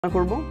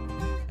করব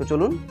তো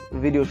চলুন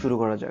ভিডিও শুরু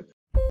করা যাক।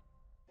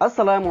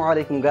 আসসালামু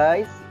আলাইকুম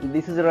guys,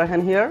 this is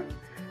Raihan here.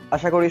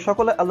 আশা করি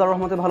সকলে আল্লাহর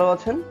রহমতে ভালো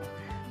আছেন।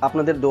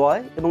 আপনাদের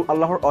দোয়ায় এবং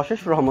আল্লাহর অশেষ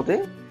রহমতে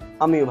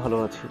আমিও ভালো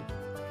আছি।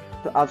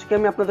 তো আজকে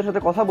আমি আপনাদের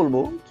সাথে কথা বলবো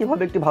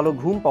কিভাবে একটি ভালো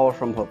ঘুম পাওয়া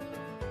সম্ভব।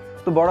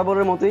 তো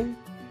বরাবরের মতোই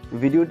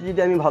ভিডিওটি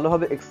যদি আমি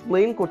ভালোভাবে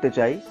এক্সপ্লেইন করতে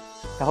চাই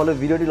তাহলে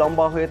ভিডিওটি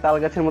লম্বা হয়ে তাল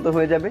গাছের মতো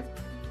হয়ে যাবে,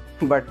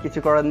 বাট কিছু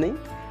করার নেই,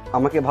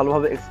 আমাকে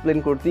ভালোভাবে এক্সপ্লেইন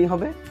করতেই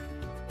হবে।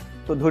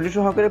 তো ধৈর্য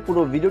সহকারে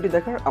পুরো ভিডিওটি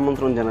দেখার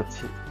আমন্ত্রণ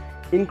জানাচ্ছি।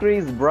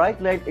 Increase bright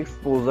light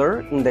exposure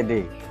in the day.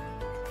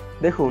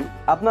 দেখুন,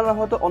 আপনারা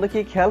হয়তো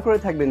অনেকেই খেয়াল করে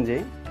থাকবেন যে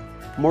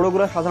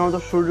মোড়কগুলো সাধারণত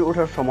সূর্য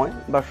ওঠার সময়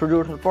বা সূর্য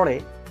ওঠার পরে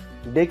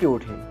ডেকে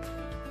ওঠে।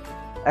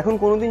 এখন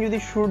কোনোদিন যদি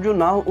সূর্য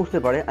নাও উঠতে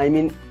পারে,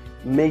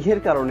 মেঘের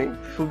কারণে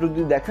সূর্য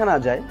যদি দেখা না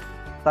যায়,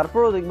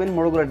 তারপরেও দেখবেন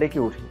মোড়কগুলো ডেকে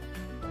ওঠে।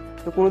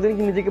 তো কোনোদিন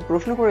কি নিজেকে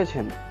প্রশ্ন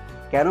করেছেন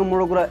কেন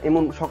মোড়কগুলো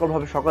এমন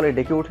সকালে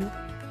ডেকে ওঠে?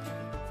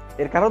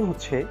 এর কারণ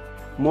হচ্ছে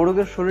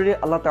মোরগের শরীরে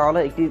আল্লাহ তাআলা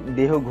একটি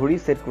দেহ ঘড়ি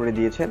সেট করে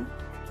দিয়েছেন,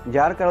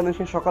 যার কারণে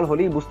সে সকাল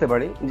হলেই বুঝতে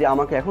পারে যে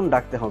আমাকে এখন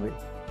ডাকতে হবে।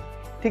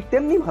 ঠিক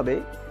তেমনিভাবে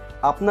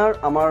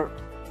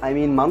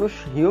মানুষ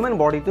হিউম্যান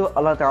বডিতেও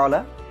আল্লাহ তাআলা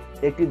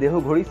একটি দেহ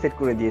ঘড়ি সেট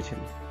করে দিয়েছেন।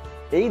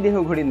 এই দেহ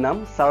ঘড়ির নাম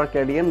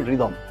সার্কাডিয়ান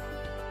রিদম।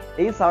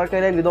 এই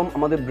সার্কাডিয়ান রিদম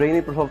আমাদের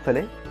ব্রেইনে প্রভাব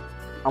ফেলে,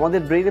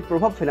 আমাদের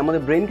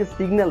ব্রেইনকে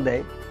সিগন্যাল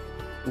দেয়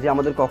যে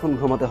আমাদের কখন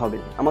ঘুমাতে হবে,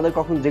 আমাদের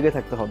কখন জেগে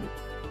থাকতে হবে।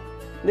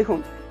 দেখুন,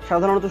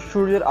 সাধারণত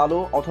সূর্যের আলো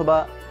অথবা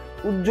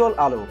উজ্জ্বল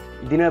আলো,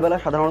 দিনের বেলা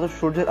সাধারণত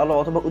সূর্যের আলো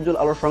অথবা উজ্জ্বল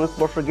আলোর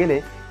সংস্পর্শ গেলে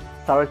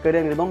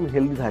সার্কাডিয়ান রিদম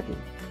হেলদি থাকে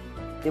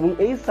এবং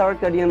এই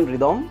circadian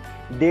rhythm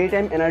day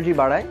time energy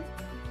বাড়ায়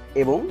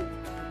এবং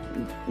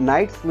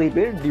নাইট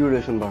স্লিপের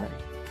ডিউরেশন বাড়ায়।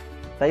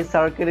 তাই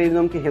সার্কাডিয়ান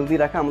রিদমকে হেলদি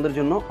রাখা আমাদের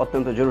জন্য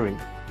অত্যন্ত জরুরি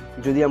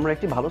যদি আমরা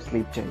একটি ভালো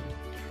স্লিপ চাই।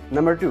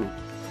 Number 2,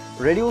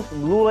 reduce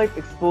blue light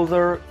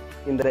exposure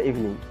in the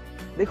evening.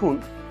 দেখুন,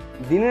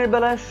 দিনের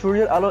বেলায়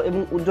সূর্যের আলো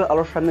এবং উজ্জ্বল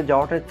আলোর সামনে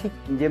যাওয়াটা ঠিক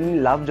যেমনি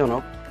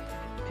লাভজনক,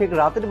 ঠিক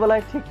রাতের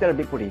বেলায় ঠিক তার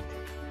বিপরীত।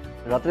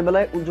 রাতের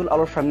বেলায় উজ্জ্বল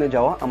আলোর সামনে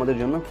যাওয়া আমাদের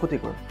জন্য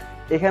ক্ষতিকর।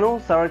 এখানেও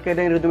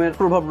সার্কাডিয়ান রিদমের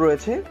প্রভাব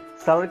রয়েছে।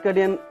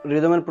 সার্কাডিয়ান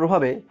রিদমের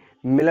প্রভাবে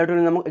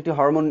মেলাটোনিন নামক একটি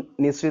হরমোন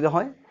নিঃসৃত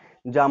হয়,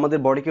 যা আমাদের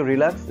বডিকে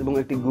রিল্যাক্স এবং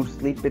একটি গুড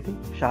স্লিপ পেতে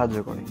সাহায্য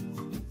করে।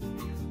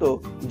 তো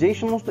যেই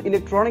সমস্ত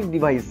ইলেকট্রনিক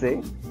ডিভাইসে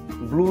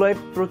ব্লু লাইট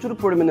প্রচুর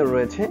পরিমাণে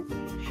রয়েছে,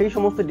 সেই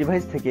সমস্ত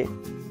ডিভাইস থেকে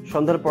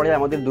সন্ধ্যার পরে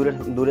আমাদের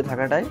দূরে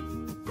থাকাটাই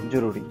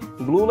জরুরি।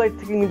 ব্লু লাইট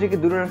থেকে নিজেকে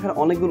দূরে রাখার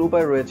অনেকগুলো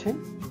উপায় রয়েছে।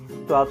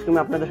 তো আজকে আমি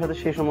আপনাদের সাথে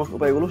সেই সমস্ত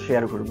উপায়গুলো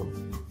শেয়ার করব।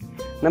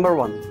 নাম্বার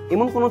 1,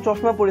 এমন কোনো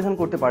চশমা পরিধান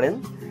করতে পারেন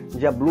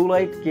যা ব্লু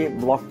লাইটকে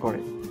ব্লক করে।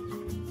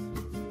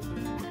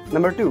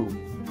 নাম্বার 2,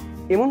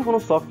 এমন কোনো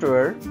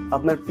সফটওয়্যার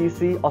আপনার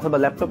পিসি অথবা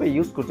ল্যাপটপে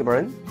ইউজ করতে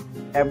পারেন।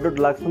 অ্যাপডট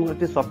লাক্স নামক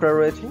একটি সফটওয়্যার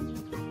রয়েছে।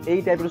 এই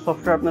টাইপের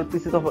সফটওয়্যার আপনার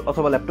পিসি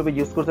অথবা ল্যাপটপে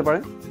ইউজ করতে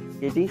পারেন।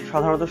 এটি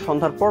সাধারণত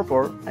সন্ধ্যার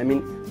পরপর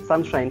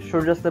সানশাইন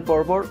সূর্যাস্তের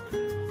পরপর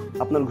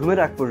আপনার ঘুমের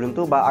আগ পর্যন্ত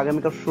বা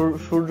আগামীকাল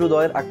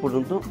সূর্যোদয়ের আগ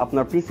পর্যন্ত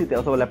আপনার পিসিতে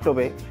অথবা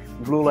ল্যাপটপে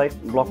ব্লু লাইট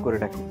ব্লক করে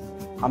রাখে।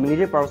 আমি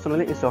নিজে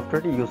পার্সোনালি এই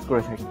সফটওয়্যারটি ইউজ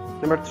করে থাকি।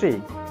 নাম্বার 3,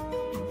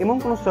 এমন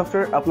কোনো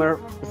সফটওয়্যার আপনার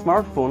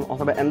স্মার্টফোন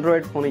অথবা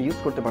অ্যান্ড্রয়েড ফোনে ইউজ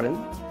করতে পারেন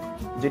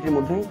যেটির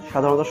মধ্যে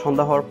সাধারণত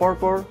সন্ধ্যা হওয়ার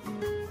পরপর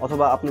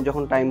অথবা আপনি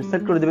যখন টাইম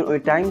সেট করে দেবেন ওই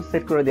টাইম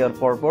সেট করে দেওয়ার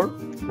পরপর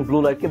ব্লু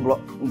লাইটকে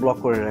ব্লক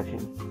করে রাখে।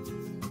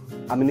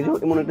 আমি নিজেও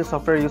এমন একটি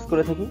সফটওয়্যার ইউজ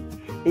করে থাকি।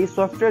 এই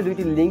সফটওয়্যার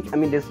দুইটি লিঙ্ক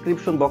আমি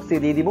ডেসক্রিপশন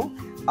বক্সে দিয়ে দিব,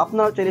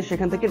 আপনারা চাইলে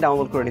সেখান থেকে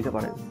ডাউনলোড করে নিতে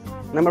পারেন।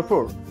 নাম্বার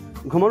 4,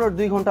 ঘুমানোর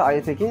 2 ঘন্টা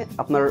আগে থেকে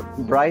আপনার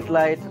ব্রাইট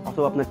লাইট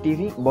অথবা আপনার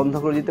টিভি বন্ধ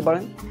করে দিতে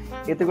পারেন।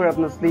 এতে করে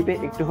আপনার স্লিপে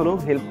একটু হলেও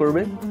হেল্প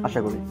করবে আশা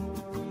করি।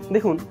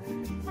 দেখুন,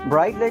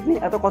 ব্রাইট লাইট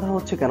নিয়ে এত কথা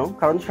হচ্ছে কেন?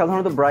 কারণ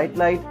সাধারণত ব্রাইট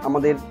লাইট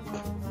আমাদের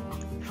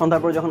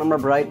সন্ধ্যার পরে যখন আমরা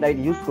ব্রাইট লাইট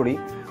ইউজ করি,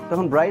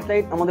 তখন ব্রাইট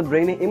লাইট আমাদের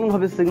ব্রেইনে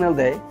এমনভাবে সিগন্যাল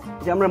দেয়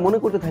যে আমরা মনে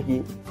করতে থাকি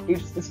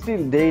ইটস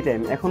স্টিল ডে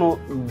টাইম, এখনো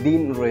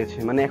দিন রয়েছে,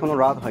 এখনো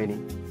রাত হয়নি।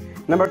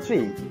 Number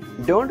 3,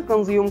 don't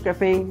consume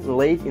caffeine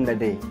late in the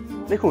day.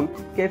 দেখুন,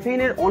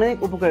 ক্যাফেইনের অনেক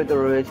উপকারিতা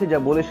রয়েছে যা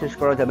বলে শেষ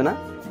করা যাবে না,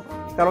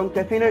 কারণ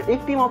ক্যাফেইনের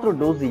একটি মাত্র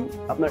ডোজই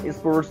আপনার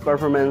স্পোর্টস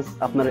পারফরমেন্স,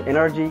 আপনার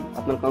এনার্জি,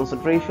 আপনার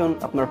কনসেন্ট্রেশন,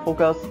 আপনার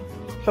ফোকাস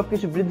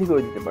সবকিছু বৃদ্ধি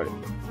করে দিতে পারে।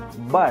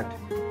 বাট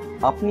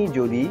আপনি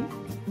যদি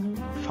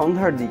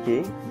সন্ধ্যার দিকে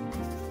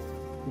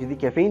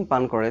ক্যাফেইন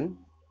পান করেন,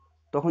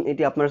 তখন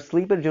এটি আপনার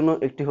স্লিপের জন্য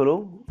একটি হলেও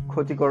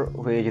ক্ষতিকর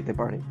হয়ে যেতে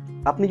পারে।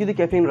 আপনি যদি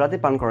ক্যাফেইন রাতে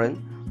পান করেন,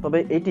 তবে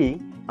এটি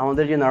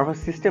আমাদের যে নার্ভাস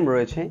সিস্টেম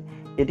রয়েছে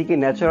এটিকে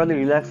ন্যাচারালি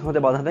রিল্যাক্স হতে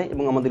বাধা দেয়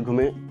এবং আমাদের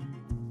ঘুমে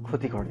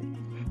ক্ষতি করে।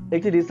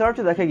 একটি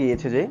রিসার্চে দেখা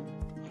গিয়েছে যে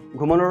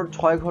ঘুমানোর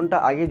 6 ঘন্টা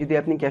আগে যদি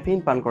আপনি ক্যাফেইন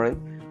পান করেন,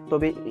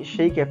 তবে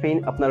সেই ক্যাফেইন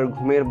আপনার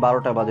ঘুমের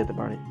 12টা বাজাতে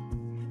পারে।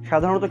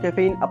 সাধারণত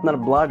ক্যাফেইন আপনার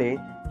ব্লাডে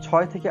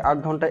 6 থেকে 8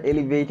 ঘন্টা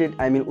এলিভেটেড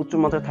উচ্চ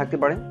মাত্রায় থাকতে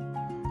পারে,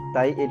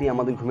 তাই এটি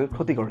আমাদের ঘুমের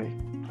ক্ষতি করে।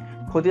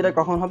 ক্ষতিটা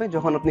কখন হবে?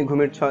 যখন আপনি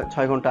ঘুমের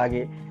 6 ঘন্টা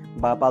আগে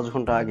বা 5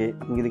 ঘন্টা আগে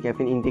আপনি যদি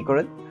ক্যাফেইন ইনটেক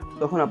করেন,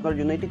 তখন আপনার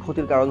জন্য এটি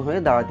ক্ষতির কারণ হয়ে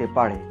দাঁড়াতে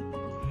পারে।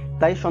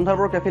 তাই সন্ধ্যার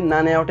পর ক্যাফেইন না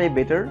নেওয়াটাই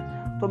বেটার।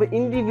 তবে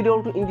ইন্ডিভিজুয়াল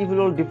টু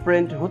ইন্ডিভিজুয়াল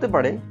ডিফারেন্ট হতে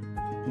পারে,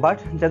 বাট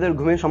যাদের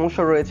ঘুমের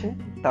সমস্যা রয়েছে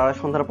তারা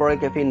সন্ধ্যার পরে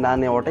ক্যাফেইন না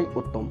নেওয়াটাই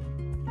উত্তম।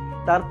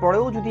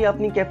 তারপরেও যদি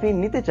আপনি ক্যাফেইন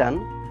নিতে চান,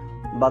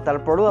 বা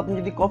তারপরেও আপনি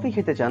যদি কফি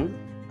খেতে চান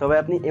তবে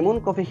আপনি এমন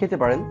কফি খেতে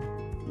পারেন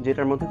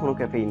যেটার মধ্যে কোনো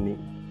ক্যাফেইন নেই।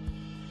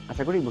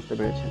 আশা করি বুঝতে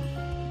পেরেছেন।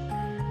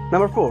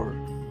 Number 4,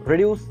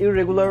 reduce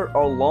irregular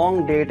or long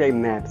day time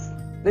naps.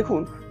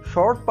 দেখুন,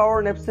 শর্ট পাওয়ার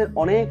ন্যাপসের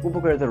অনেক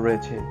উপকারিতা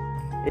রয়েছে।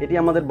 এটি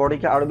আমাদের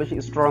বডিকে আরো বেশি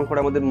স্ট্রং করে,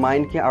 আমাদের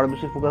মাইন্ডকে আরো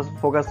বেশি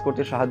ফোকাস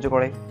করতে সাহায্য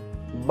করে।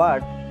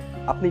 বাট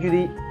আপনি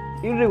যদি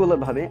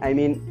ইররেগুলার ভাবে,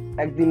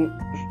 একদিন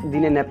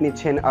দিনে ন্যাপ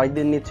নিচ্ছেন,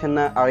 আরেকদিন নিচ্ছেন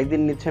না,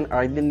 আরেকদিন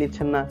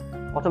নিচ্ছেন না,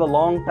 অথবা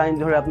লং টাইম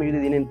ধরে আপনি যদি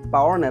দিনে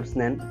পাওয়ার ন্যাপস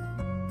নেন,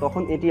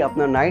 তখন এটি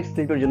আপনার নাইট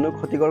স্লিপের জন্য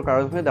ক্ষতিকর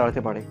কারণ হয়ে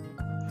দাঁড়াতে পারে।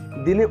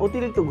 দিনে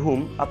অতিরিক্ত ঘুম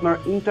আপনার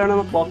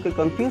ইন্টারনাল ক্লককে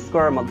কনফিউজ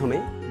করার মাধ্যমে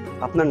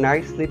আপনার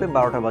নাইট স্লিপে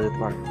 12টা বাজাতে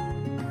পারে।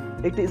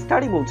 একটি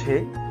স্টাডি বলছে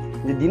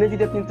যে দিনে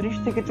যদি আপনি 30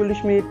 থেকে 40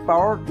 মিনিট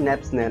পাওয়ার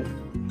ন্যাপস নেন,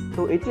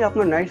 তো এটি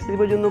আপনার নাইট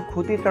স্লিপের জন্য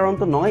ক্ষতির কারণ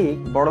তো নয়ই,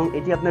 বরং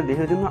এটি আপনার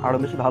দেহের জন্য আরো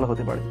বেশি ভালো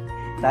হতে পারে।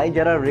 তাই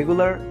যারা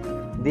রেগুলার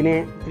দিনে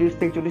 30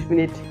 থেকে 40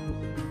 মিনিট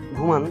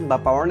ঘুমান বা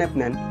পাওয়ার ন্যাপ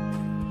নেন,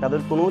 তাদের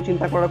কোনো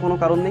চিন্তা করার কোনো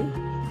কারণ নেই,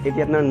 এটি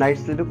আপনার নাইট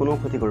স্লিপে কোনো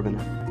ক্ষতি করবে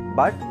না।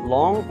 বাট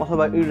লং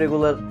অথবা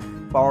ইররেগুলার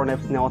পাওয়ার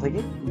ন্যাপস নেওয়া থেকে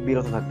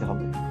বিরত থাকতে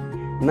হবে।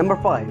 Number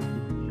 5,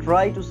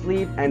 try to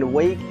sleep and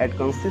ওয়েক at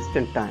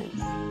consistent Times.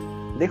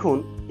 দেখুন,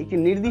 একটি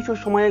নির্দিষ্ট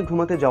সময়ে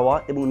ঘুমাতে যাওয়া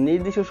এবং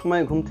নির্দিষ্ট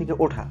সময়ে ঘুম থেকে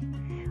ওঠা,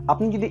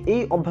 আপনি যদি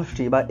এই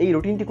অভ্যাসটি বা এই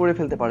রুটিনটি করে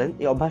ফেলতে পারেন,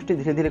 এই অভ্যাসটি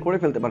ধীরে ধীরে করে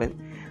ফেলতে পারেন,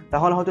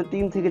 তাহলে হয়তো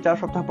 3 থেকে 4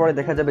 সপ্তাহ পরে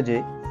দেখা যাবে যে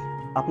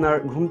আপনার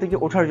ঘুম থেকে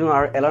ওঠার জন্য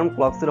আর অ্যালার্ম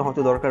ক্লকসের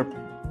হয়তো দরকার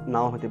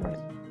নাও হতে পারে।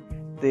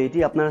 তো এটি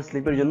আপনার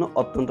স্লিপের জন্য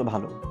অত্যন্ত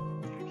ভালো।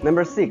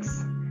 Number 6,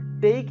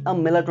 take a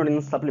melatonin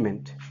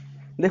supplement.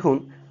 দেখুন,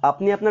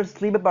 আপনি আপনার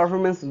স্লিপের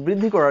পারফরমেন্স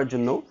বৃদ্ধি করার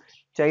জন্য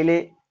চাইলে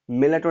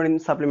মেলাটোনিন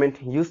সাপ্লিমেন্ট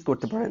ইউজ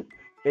করতে পারেন।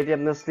 এটি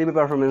আপনার স্লিপের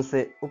পারফরমেন্সে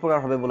উপকার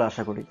হবে বলে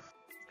আশা করি।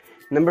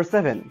 Number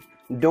 7,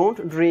 don't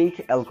drink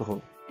alcohol.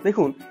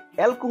 দেখুন,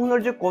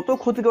 অ্যালকোহলের যে কত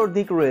ক্ষতিকর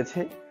দিক রয়েছে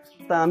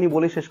তা আমি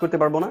বলে শেষ করতে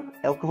পারবো না।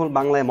 অ্যালকোহল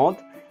বাংলায় মদ,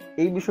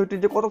 এই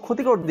বিষয়টির যে কত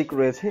ক্ষতিকর দিক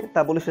রয়েছে তা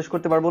বলে শেষ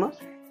করতে পারবো না।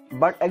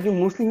 বাট একজন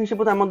মুসলিম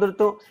হিসেবে আমাদের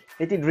তো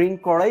এটি ড্রিঙ্ক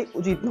করাই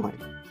উচিত নয়।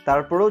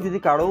 তারপরেও যদি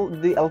কারো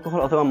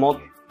অ্যালকোহল অথবা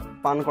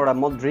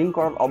মদ ড্রিঙ্ক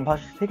করার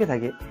অভ্যাস থেকে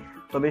থাকে,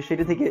 তবে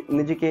সেটি থেকে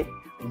নিজেকে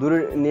দূরে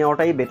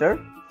নেওয়াটাই বেটার।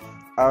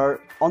 আর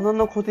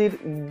অন্যান্য ক্ষতির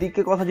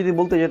দিকের কথা যদি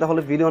বলতে যাই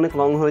তাহলে ভিডিও অনেক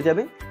লং হয়ে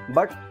যাবে।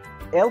 বাট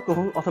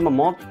অ্যালকোহল অথবা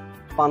মদ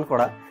পান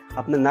করা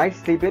আপনার নাইট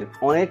স্লিপের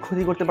অনেক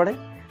ক্ষতি করতে পারে।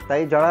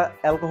 তাই যারা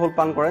অ্যালকোহল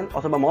পান করেন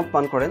অথবা মদ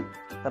পান করেন,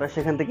 তারা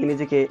সেখান থেকে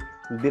নিজেকে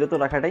বিরত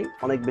রাখাটাই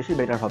অনেক বেশি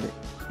বেটার হবে।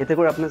 এতে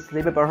করে আপনার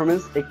স্লিপের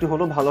পারফরমেন্স একটু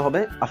হলেও ভালো হবে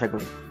আশা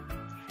করি।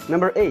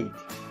 Number 8,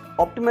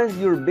 optimise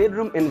your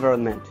bedroom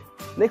environment.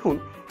 দেখুন,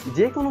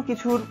 যে কোনো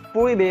কিছুর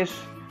পরিবেশ,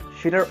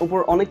 সেটার উপর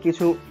অনেক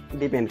কিছু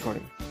ডিপেন্ড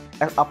করে।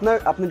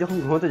 আপনি যখন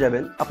ঘুমাতে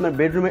যাবেন, আপনার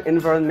বেডরুমের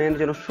এনভায়রনমেন্ট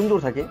যেন সুন্দর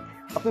থাকে।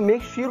 আপনি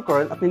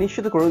আপনি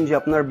নিশ্চিত করুন যে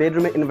আপনার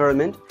বেডরুমের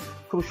এনভায়রনমেন্ট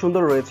খুব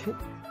সুন্দর রয়েছে,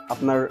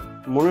 আপনার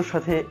মনের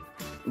সাথে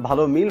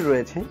ভালো মিল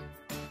রয়েছে,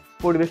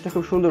 পরিবেশটা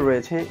খুব সুন্দর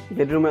রয়েছে,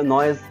 বেডরুমের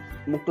নয়েজ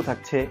মুক্ত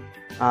থাকছে,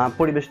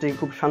 পরিবেশটি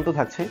খুব শান্ত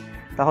থাকছে,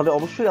 তাহলে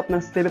অবশ্যই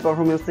আপনার স্লিপের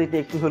পারফরমেন্সটি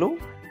একটু হলেও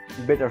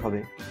বেটার হবে।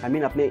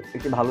 আপনি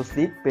একটি ভালো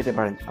স্লিপ পেতে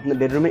পারেন আপনার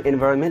বেডরুমের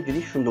এনভায়রনমেন্ট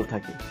যদি সুন্দর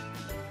থাকে।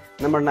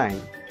 Number 9,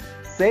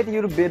 set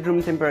your bedroom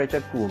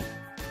temperature কুল।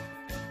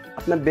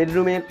 আপনার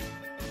বেডরুমের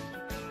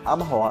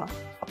আবহাওয়া,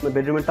 আপনার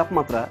বেডরুমের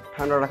তাপমাত্রা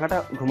ঠান্ডা রাখাটা,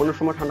 ঘুমানোর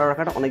সময় ঠান্ডা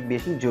রাখাটা অনেক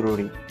বেশি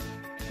জরুরি।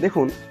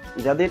 দেখুন,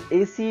 যাদের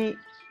এসি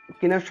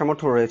কেনার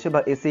সামর্থ্য রয়েছে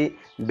বা এসি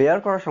বেয়ার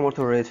করার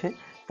সামর্থ্য রয়েছে,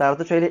 তারা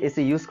তো চাইলে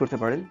এসি ইউজ করতে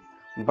পারেন।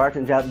 বাট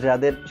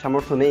যাদের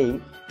সামর্থ্য নেই,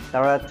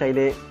 তারা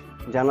চাইলে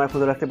জানালা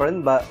খুলে রাখতে পারেন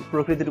বা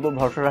প্রকৃতির উপর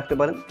ভরসা রাখতে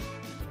পারেন।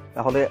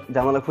 তাহলে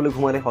জানালা খুলে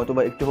ঘুমালে হয়তো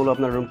বা একটু হলেও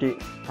আপনার রুমটি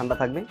ঠান্ডা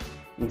থাকবে,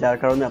 যার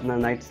কারণে আপনার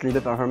নাইট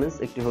স্লিপের পারফরমেন্স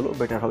একটু হলেও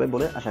বেটার হবে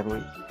বলে আশা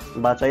করি।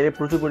 বা চাইলে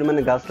প্রচুর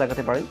পরিমাণে গাছ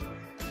লাগাতে পারেন,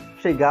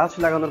 সেই গাছ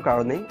লাগানোর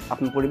কারণে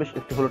আপনার পরিবেশ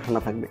একটু হলেও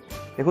ঠান্ডা থাকবে।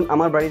 দেখুন,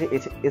 আমার বাড়িতে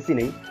এসি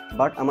নেই,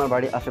 বাট আমার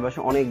বাড়ির আশেপাশে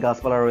অনেক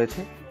গাছপালা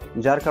রয়েছে,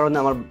 যার কারণে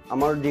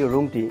আমার যে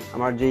রুমটি,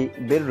 আমার যেই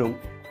বেডরুম,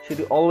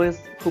 সেটি অলওয়েজ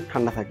খুব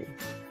ঠান্ডা থাকে।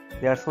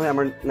 দ্যাটস ওয়াই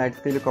আমার নাইট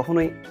স্লিপে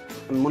কখনোই,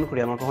 আমি মনে করি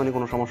আমার কখনোই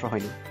কোনো সমস্যা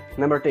হয়নি।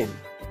 Number 10,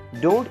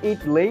 don't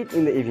it late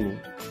in the evening.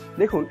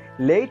 দেখুন,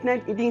 লেট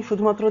নাইট ইটিং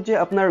শুধুমাত্র যে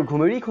আপনার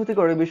ঘুমেরই ক্ষতি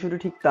করে বিষয়টি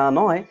ঠিক তা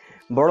নয়,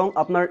 বরং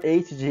আপনার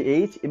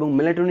HGH এবং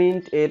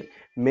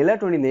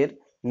মেলাটোনিনের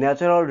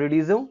ন্যাচারাল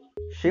রিলিজেও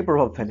সে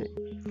প্রভাব ফেলে।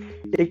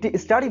 একটি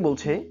স্টাডি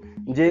বলছে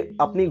যে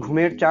আপনি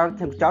ঘুমের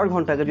 4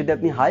 ঘন্টাকে যদি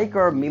আপনি হাই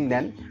কার্ব মিল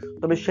নেন,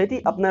 তবে সেটি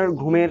আপনার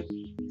ঘুমের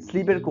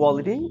স্লিপের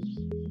কোয়ালিটি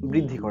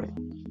বৃদ্ধি করে।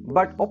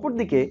 বাট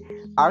অপরদিকে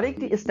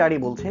আরেকটি স্টাডি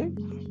বলছে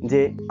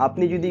যে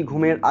আপনি যদি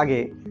ঘুমের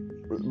আগে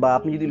বা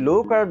আপনি যদি লো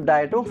কার্ব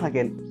ডায়েটও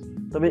থাকেন,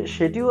 তবে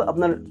সেটিও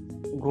আপনার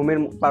ঘুমের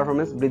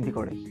পারফরমেন্স বৃদ্ধি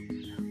করে।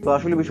 তো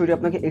আসলে বিষয়টি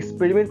আপনাকে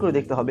এক্সপেরিমেন্ট করে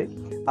দেখতে হবে।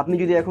 আপনি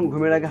যদি এখন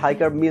ঘুমের আগে হাই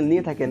কার্ব মিল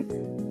নিয়ে থাকেন,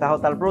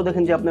 তারপরেও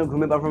দেখেন যে আপনার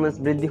ঘুমের পারফরমেন্স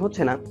বৃদ্ধি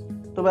হচ্ছে না,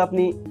 তবে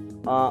আপনি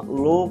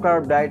লো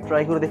কার্ব ডায়েট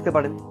ট্রাই করে দেখতে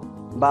পারেন।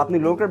 বা আপনি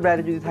লো কার্ব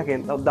ডায়েটে যদি থাকেন,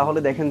 তাহলে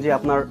দেখেন যে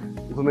আপনার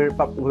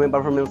ঘুমের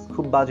পারফরমেন্স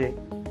খুব বাজে,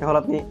 তাহলে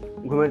আপনি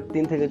ঘুমের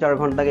 3 থেকে 4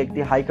 ঘন্টাকে একটি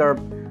হাই কার্ব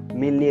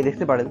মিল নিয়ে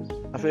দেখতে পারেন।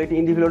 আসলে এটি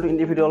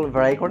ইন্ডিভিজুয়াল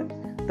ভ্যারি করে,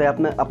 তাই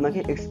আপনাকে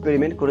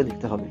এক্সপেরিমেন্ট করে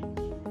দেখতে হবে।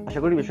 আশা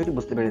করি বিষয়টি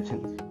বুঝতে পেরেছেন।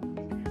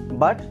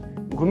 বাট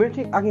ঘুমের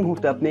ঠিক আগ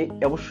মুহূর্তে আপনি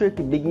অবশ্যই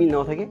একটি বিগ মিল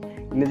নেওয়া থেকে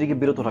নিজেকে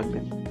বিরত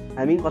রাখবেন।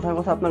 আই মিন কথার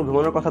কথা আপনার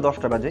ঘুমানোর কথা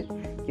 10টা বাজে,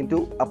 কিন্তু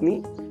আপনি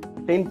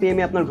 10 PM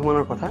এ আপনার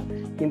ঘুমানোর কথা,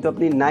 কিন্তু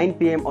আপনি 9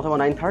 PM অথবা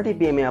 9:30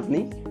 PM এ আপনি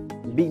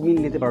বিগ মিল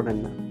নিতে পারবেন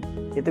না।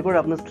 এতে করে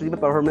আপনার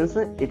স্লিপের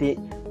পারফরমেন্সে এটি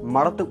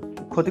মারাত্মক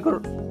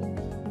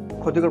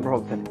ক্ষতিকর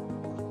প্রভাব ফেলে।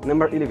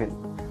 Number 11,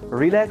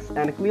 relax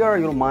and clear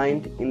your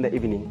mind in the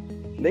evening.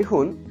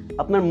 দেখুন,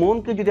 আপনার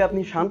মনকে যদি আপনি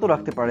শান্ত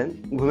রাখতে পারেন,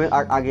 ঘুমের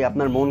আগে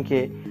আপনার মনকে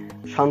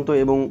শান্ত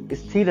এবং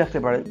স্থির রাখতে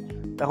পারেন,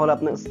 তাহলে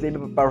আপনার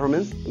স্লিপের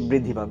পারফরমেন্স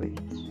বৃদ্ধি পাবে।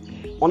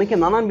 অনেকে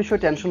নানান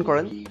বিষয়ে টেনশন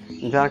করেন,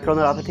 যার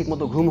কারণে রাতে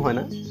ঠিকমতো ঘুম হয়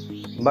না।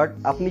 বাট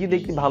আপনি যদি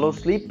একটি ভালো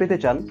স্লিপ পেতে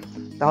চান,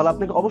 তাহলে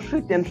আপনাকে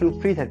অবশ্যই টেনশন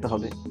ফ্রি থাকতে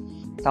হবে।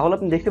 তাহলে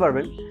আপনি দেখতে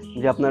পারবেন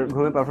যে আপনার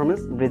ঘুমের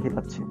পারফরমেন্স বৃদ্ধি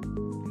পাচ্ছে।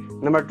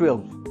 Number 12,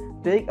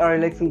 take a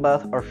relaxing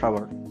bath or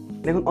shower.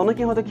 দেখুন,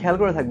 অনেকে হয়তো খেয়াল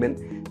করে থাকবেন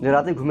যে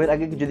রাতে ঘুমের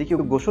আগে যদি কেউ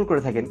গোসল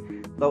করে থাকেন,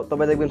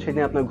 তবে দেখবেন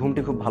সেদিন আপনার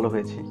ঘুমটি খুব ভালো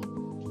হয়েছে।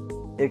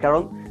 এর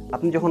কারণ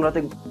আপনি যখন রাতে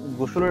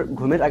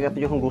ঘুমের আগে আপনি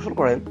যখন গোসল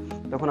করেন,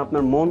 তখন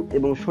আপনার মন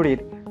এবং শরীর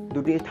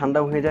দুটি ঠান্ডা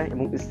হয়ে যায়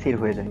এবং স্থির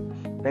হয়ে যায়।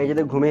 তাই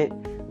যাদের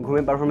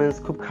ঘুমের পারফরমেন্স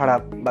খুব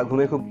খারাপ বা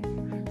ঘুমে খুব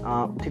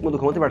ঠিকমতো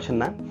ঘুমাতে পারছেন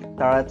না,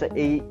 তারা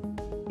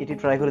এটি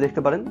ট্রাই করে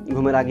দেখতে পারেন।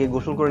 ঘুমের আগে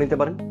গোসল করে নিতে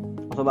পারেন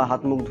অথবা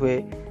হাত মুখ ধুয়ে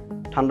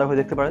ঠান্ডা হয়ে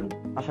দেখতে পারেন।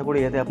 আশা করি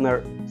এতে আপনার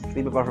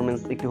স্লিপের পারফরমেন্স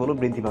একটু হলেও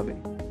বৃদ্ধি পাবে।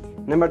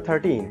 নাম্বার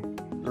 13,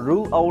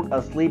 রুল আউট আ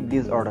স্লিপ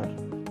ডিসঅর্ডার।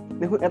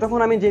 দেখুন,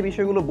 এতক্ষণ আমি যে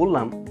বিষয়গুলো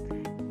বললাম,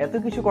 এত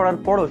কিছু করার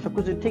পরও,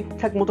 সবকিছু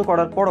ঠিকঠাক মতো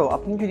করার পরও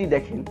আপনি যদি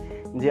দেখেন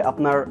যে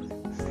আপনার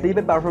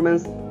স্লিপের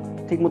পারফরমেন্স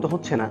ঠিকমতো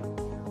হচ্ছে না,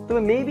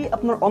 তবে মেবি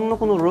আপনার অন্য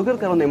কোনো রোগের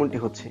কারণে এমনটি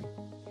হচ্ছে।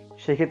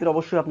 সেক্ষেত্রে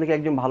অবশ্যই আপনাকে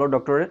একজন ভালো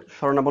ডক্টরের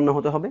শরণাপন্ন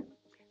হতে হবে।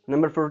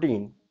 Number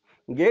 14,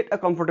 get a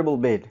comfortable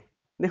bed.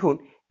 দেখুন,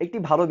 একটি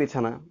ভালো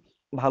বিছানা,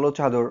 ভালো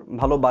চাদর,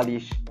 ভালো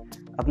বালিশ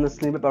আপনার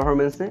স্লিপের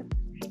পারফরমেন্সে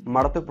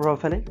মারাত্মক প্রভাব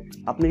ফেলে।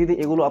 আপনি যদি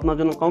এগুলো আপনার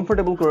জন্য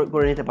কমফোর্টেবল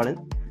করে নিতে পারেন,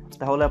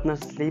 তাহলে আপনার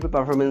স্লিপের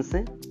পারফরমেন্সে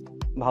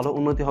ভালো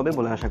উন্নতি হবে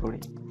বলে আশা করি।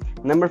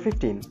 Number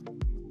 15,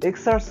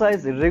 exercise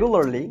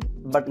regularly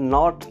but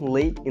not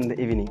late in the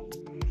evening.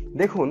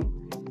 দেখুন,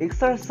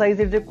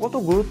 এক্সারসাইজের যে কত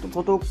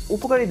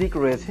উপকারী দিক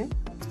রয়েছে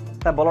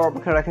তা বলার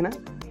অপেক্ষা রাখে না।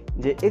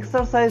 যে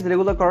এক্সারসাইজ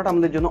রেগুলার করাটা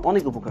আমাদের জন্য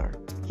অনেক উপকার,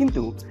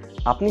 কিন্তু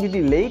আপনি যদি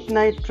লেট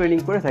নাইট ট্রেনিং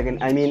করে থাকেন,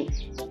 I mean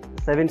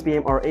 7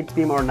 PM or 8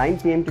 PM or 9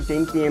 PM to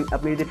 10 PM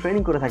আপনি যদি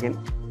ট্রেনিং করে থাকেন,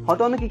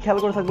 হয়তো অনেকেই খেয়াল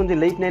করে থাকবেন যে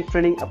লেট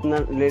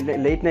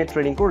নাইট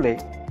ট্রেনিং করলে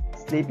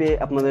স্লিপে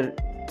আপনাদের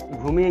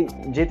ঘুমিয়ে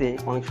যেতে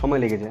অনেক সময়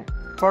লেগে যায়।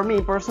 ফর মি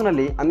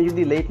পার্সোনালি, আমি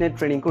যদি লেট নাইট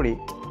ট্রেনিং করি,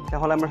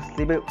 তাহলে আমার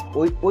স্লিপে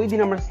ওই দিন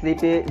আমার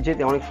স্লিপে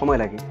যেতে অনেক সময়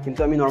লাগে। কিন্তু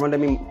আমি নর্মালি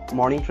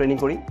মর্নিং ট্রেনিং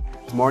করি।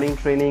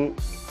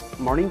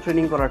 মর্নিং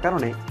ট্রেনিং করার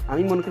কারণে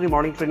আমি মনে করি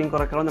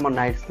আমার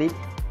নাইট স্লিপ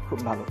খুব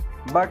ভালো।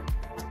 বাট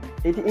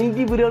এটি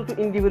ইন্ডিভিজুয়াল টু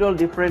ইন্ডিভিজুয়াল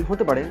ডিফারেন্ট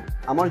হতে পারে।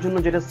 আমার জন্য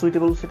যেটা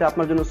সুইটেবল সেটা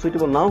আপনার জন্য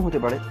সুইটেবল নাও হতে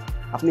পারে।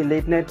 আপনি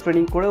লেট নাইট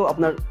ট্রেনিং করেও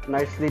আপনার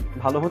নাইট স্লিপ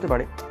ভালো হতে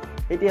পারে।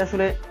 এটি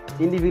আসলে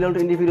ইন্ডিভিজুয়াল টু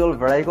ইন্ডিভিজুয়াল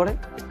ভ্যারি করে।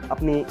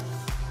 আপনি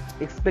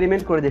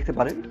এক্সপেরিমেন্ট করে দেখতে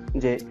পারেন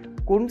যে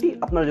কোনটি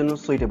আপনার জন্য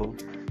সুইটেবল,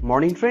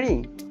 মর্নিং ট্রেনিং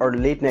আর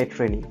লেট নাইট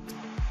ট্রেনিং।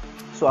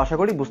 সো আশা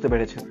করি বুঝতে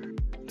পেরেছেন।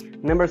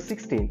 Number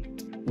 16,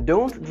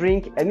 don't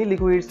drink any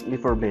liquids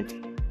before bed.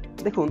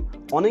 দেখুন,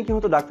 অনেকে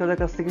হয়তো ডাক্তারের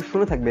কাছ থেকে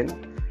শুনে থাকবেন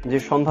যে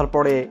সন্ধ্যার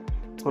পরে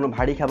কোনো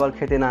ভারী খাবার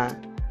খেতে না,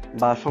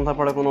 বা সন্ধ্যার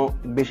পরে কোনো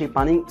বেশি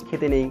পানি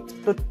খেতে নেই।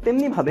 তো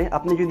তেমনিভাবে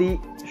আপনি যদি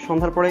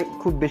সন্ধ্যার পরে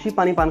খুব বেশি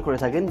পানি পান করে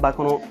থাকেন বা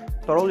কোনো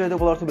তরল জাতীয়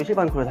পদার্থ বেশি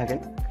পান করে থাকেন,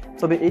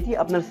 তবে এটি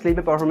আপনার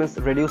স্লিপের পারফরমেন্স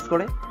রিডিউস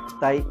করে।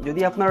 তাই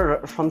যদি আপনার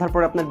সন্ধ্যার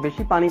পরে আপনার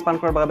বেশি পানি পান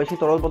করা বা বেশি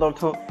তরল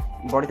পদার্থ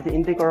বডিতে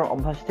ইনটেক করার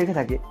অভ্যাস থেকে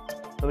থাকে,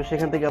 তবে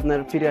সেখান থেকে আপনার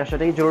ফিরে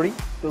আসাটাই জরুরি।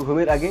 তো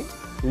ঘুমের আগে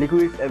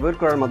লিকুইড অ্যাভয়েড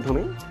করার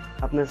মাধ্যমে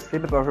আপনার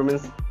স্লিপের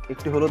পারফরমেন্স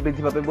একটু হলেও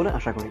বৃদ্ধি পাবে বলে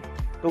আশা করি।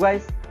 তো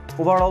গাইস,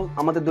 ওভারঅল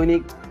আমাদের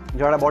দৈনিক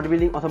যারা বডি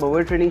বিল্ডিং অথবা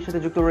ওয়েট ট্রেনিংয়ের সাথে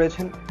যুক্ত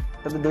রয়েছেন,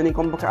 তাদের দৈনিক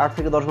কমপক্ষে 8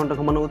 থেকে 10 ঘন্টা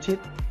ঘুমানো উচিত।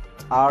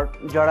 আর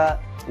যারা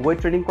ওয়েট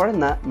ট্রেনিং করেন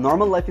না,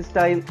 নর্মাল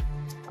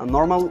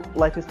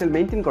লাইফস্টাইল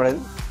মেনটেন করেন,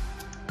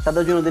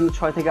 তাদের জন্য দিন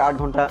 6 থেকে 8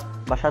 ঘন্টা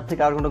বা 7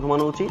 থেকে 8 ঘন্টা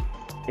ঘুমানো উচিত।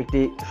 একটি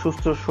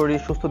সুস্থ শরীর,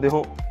 সুস্থ দেহ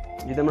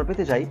যদি আমরা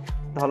পেতে চাই,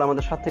 তাহলে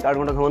আমাদের 7 থেকে 8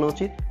 ঘন্টা ঘুমানো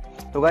উচিত।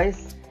 তো গাইস,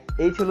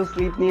 এই ছিল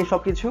স্লিপ নিয়ে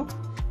সব কিছু।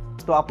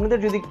 তো আপনাদের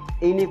যদি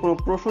এই নিয়ে কোনো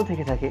প্রশ্ন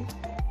থেকে থাকে,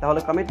 তাহলে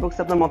কমেন্ট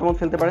বক্সে আপনার মতামত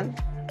ফেলতে পারেন,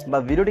 বা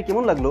ভিডিওটি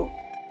কেমন লাগলো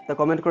তা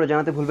কমেন্ট করে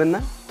জানাতে ভুলবেন না।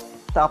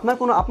 তা আপনার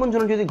কোনো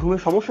আপনজন যদি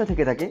ঘুমের সমস্যা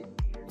থেকে থাকে,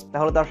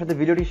 তাহলে তার সাথে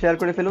ভিডিওটি শেয়ার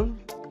করে ফেলুন।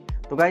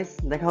 তো গাইস,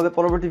 দেখা হবে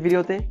পরবর্তী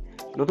ভিডিওতে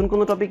নতুন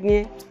কোনো টপিক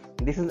নিয়ে।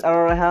 This is R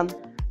Raihan.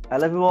 I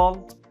love you all.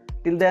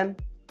 Till then,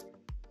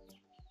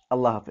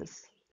 Allah Hafiz.